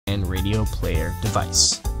radio player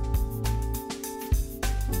device.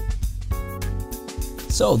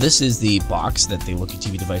 So this is the box that the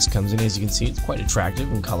LookeeTV device comes in. As you can see, it's quite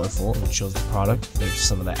attractive and colorful, and it shows the product. There's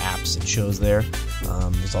some of the apps it shows there.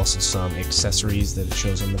 There's also some accessories that it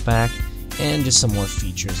shows on the back, and just some more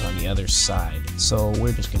features on the other side. So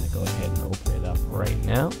we're just going to go ahead and open it up right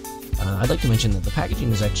now. I'd like to mention that the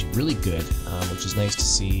packaging is actually really good, which is nice to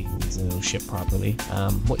see. It'll ship properly.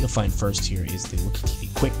 What you'll find first here is the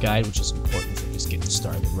LookeeTV Quick Guide, which is important for just getting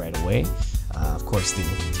started right away. Of course, the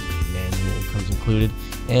LookeeTV manual comes included,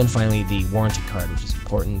 and finally the warranty card, which is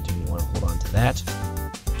important, and you want to hold on to that.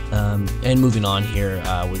 And moving on here,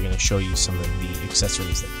 we're going to show you some of the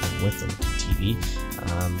accessories that come with the LookeeTV.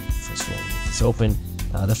 First of all, get this open.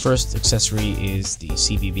 The first accessory is the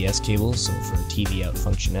CVBS cable, so for TV out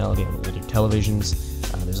functionality on older televisions.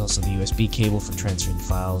 There's also the USB cable for transferring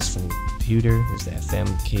files from your computer. There's the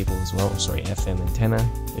FM cable as well, FM antenna.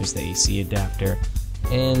 There's the AC adapter.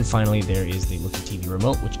 And finally, there is the LookeeTV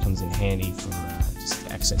remote, which comes in handy for just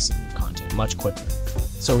accessing content much quicker.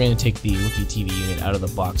 So we're going to take the LookeeTV unit out of the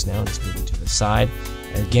box now and just move it to the side.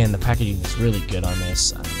 Again, the packaging is really good on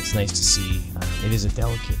this. It's nice to see. It is a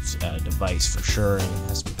delicate device for sure, and it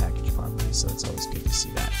has to be packaged properly, so it's always good to see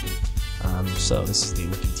that. So this is the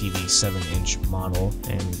LookeeTV 7-inch model,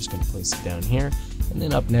 and we're just going to place it down here. And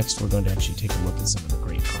then up next, we're going to actually take a look at some of the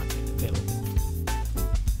great content available.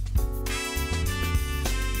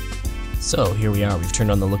 So here we are, we've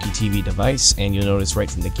turned on the LookeeTV device, and you'll notice right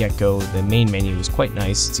from the get-go, the main menu is quite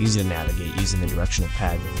nice. It's easy to navigate using the directional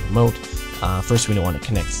pad with the remote. First, we don't want to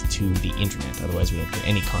connect to the internet, otherwise we don't get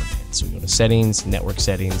any content. So we go to settings, network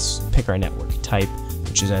settings, pick our network type,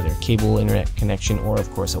 which is either a cable internet connection or of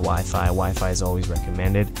course a Wi-Fi. Wi-Fi is always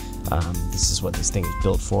recommended. This is what this thing is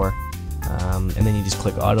built for. And then you just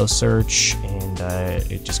click auto search, and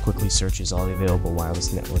it just quickly searches all the available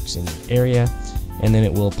wireless networks in your area, and then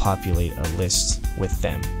it will populate a list with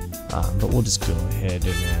them. But we'll just go ahead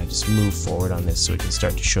and just move forward on this so we can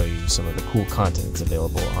start to show you some of the cool content that's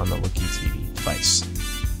available on the LookeeTV device.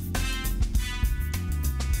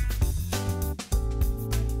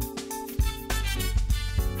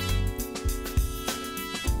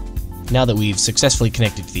 Now that we've successfully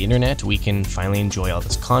connected to the internet, we can finally enjoy all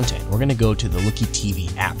this content. We're going to go to the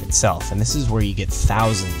LookeeTV app itself, and this is where you get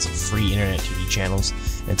thousands of free internet TV channels.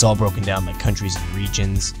 And it's all broken down by countries and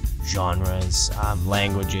regions, genres,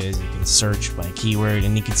 languages. You can search by keyword,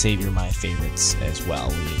 and you can save your My Favorites as well,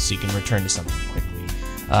 so you can return to something quickly.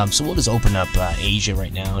 So we'll just open up Asia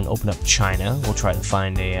right now and open up China. We'll try to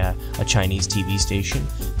find a Chinese TV station.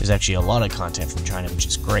 There's actually a lot of content from China, which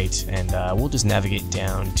is great, and we'll just navigate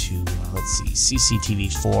down to, let's see,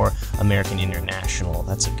 CCTV4 American International.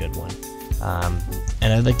 That's a good one.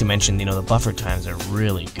 And I'd like to mention, the buffer times are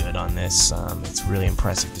really good on this. It's really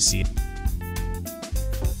impressive to see.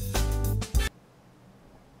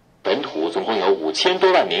 本土总共有5000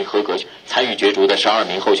多万名合格参与角逐的12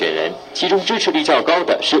名候选人，其中支持率较高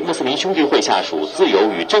的是穆斯林兄弟会下属自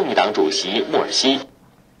由与正义党主席穆尔西。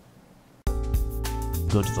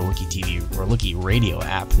 Go to the LookeeTV or Lookie Radio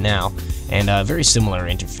app now, and a very similar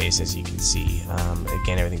interface as you can see.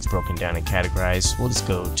 Again, everything's broken down and categorized. We'll just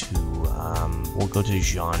go to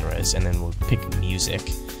genres, and then we'll pick music,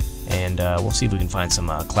 and we'll see if we can find some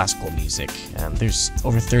classical music. There's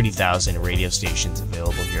over 30,000 radio stations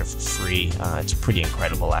available here for free. It's pretty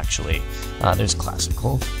incredible, actually. There's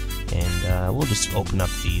classical, and we'll just open up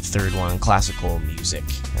the third one, classical music.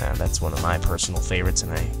 That's one of my personal favorites,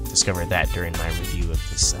 and I discovered that during my review of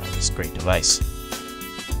this great device.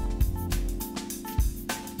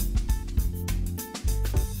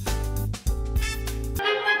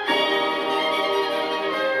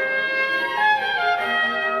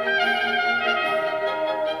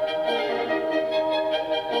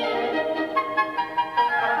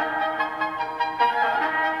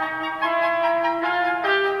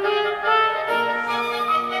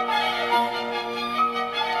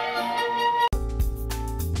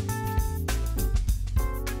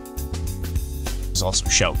 There's also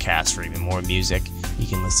Shoutcast for even more music. You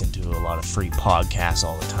can listen to a lot of free podcasts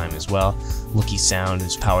all the time as well. Lookie Sound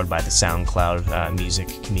is powered by the SoundCloud music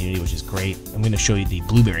community, which is great. I'm going to show you the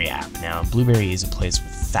Blueberry app now. Blueberry is a place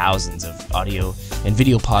with thousands of audio and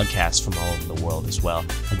video podcasts from all over the world as well.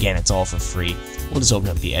 Again, it's all for free. We'll just open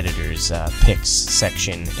up the editor's picks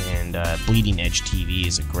section, and Bleeding Edge TV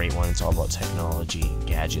is a great one. It's all about technology,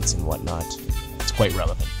 gadgets, and whatnot. It's quite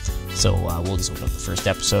relevant. So we'll just open up the first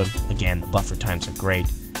episode. Again, the buffer times are great,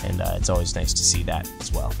 and it's always nice to see that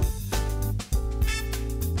as well.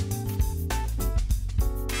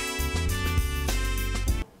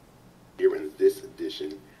 Here in this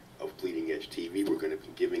edition of Bleeding Edge TV, we're going to be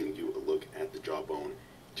giving bring you a look at the Jawbone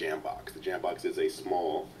Jambox. The Jambox is a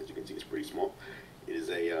small, as you can see, it's pretty small. It is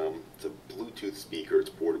it's a Bluetooth speaker. It's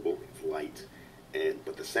portable, it's light,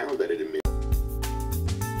 but the sound that it emits.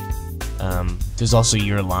 There's also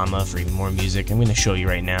Your Llama for even more music. I'm going to show you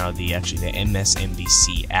right now the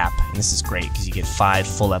MSNBC app, and this is great because you get 5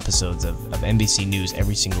 full episodes of NBC News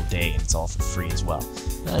every single day, and it's all for free as well.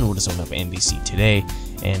 And we'll just open up NBC Today,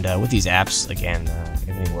 and with these apps, again,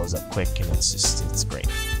 everything loads up quick, and it's great.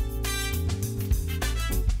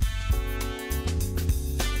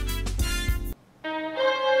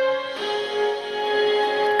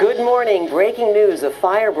 Good morning. Breaking news. A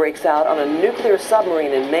fire breaks out on a nuclear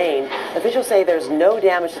submarine in Maine. Officials say there's no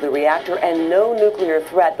damage to the reactor and no nuclear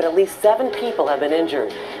threat, but at least 7 people have been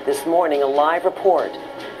injured. This morning, a live report.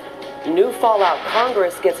 New fallout.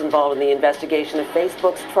 Congress gets involved in the investigation of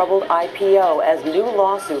Facebook's troubled IPO as new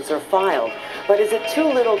lawsuits are filed. But is it too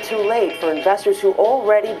little too late for investors who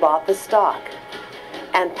already bought the stock?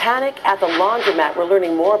 And panic at the laundromat. We're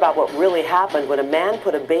learning more about what really happened when a man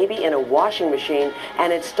put a baby in a washing machine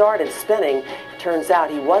and it started spinning. Turns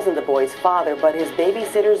out he wasn't the boy's father, but his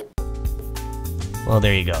babysitter's. Well,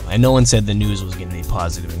 there you go. And no one said the news was going to be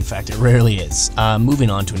positive. In fact, it rarely is. Moving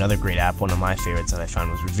on to another great app, one of my favorites that I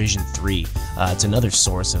found was Revision 3. It's another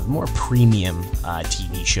source of more premium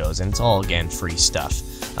TV shows, and it's all, again, free stuff.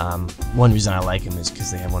 One reason I like them is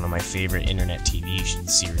because they have one of my favorite internet TV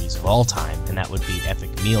series of all time, and that would be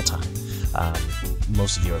Epic Mealtime.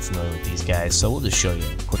 Most of you are familiar with these guys, so we'll just show you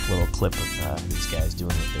a quick little clip of these guys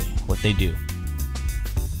doing what they do.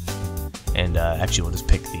 And actually, we'll just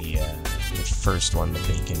pick the first one, the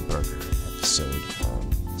bacon burger episode.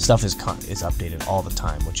 Stuff is updated all the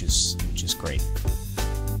time, which is great.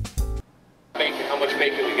 Bacon. How much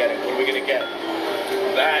bacon we getting? What are we gonna get?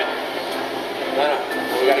 That. No.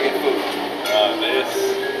 We gotta get food. This.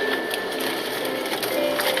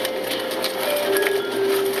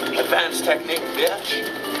 Advanced technique, bitch.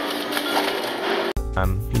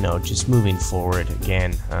 You know, just moving forward,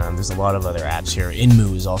 again, there's a lot of other apps here.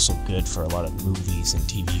 Inmoo is also good for a lot of movies and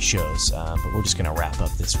TV shows, but we're just going to wrap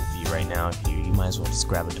up this review right now. You might as well just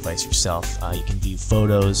grab a device yourself. You can view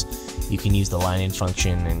photos, you can use the line-in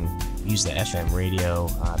function and use the FM radio.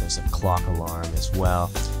 There's a clock alarm as well.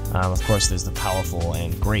 Of course, there's the powerful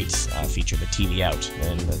and great feature, the TV out.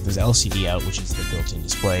 And there's LCD out, which is the built-in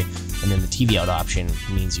display. And then the TV out option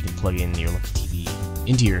means you can plug in your LookeeTV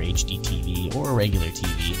into your HD TV or a regular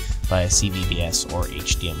TV via CVBS or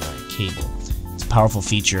HDMI cable. It's a powerful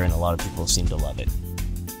feature and a lot of people seem to love it.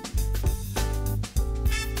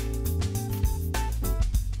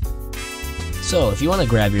 So if you want to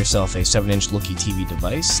grab yourself a 7-inch LookeeTV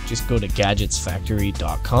device, just go to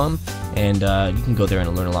gadgetsfactory.com and you can go there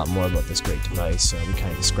and learn a lot more about this great device. We kind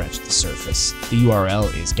of just scratched the surface. The URL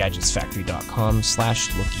is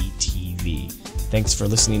gadgetsfactory.com/LookeeTV. Thanks for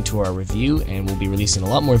listening to our review, and we'll be releasing a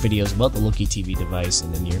lot more videos about the LookeeTV device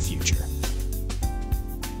in the near future.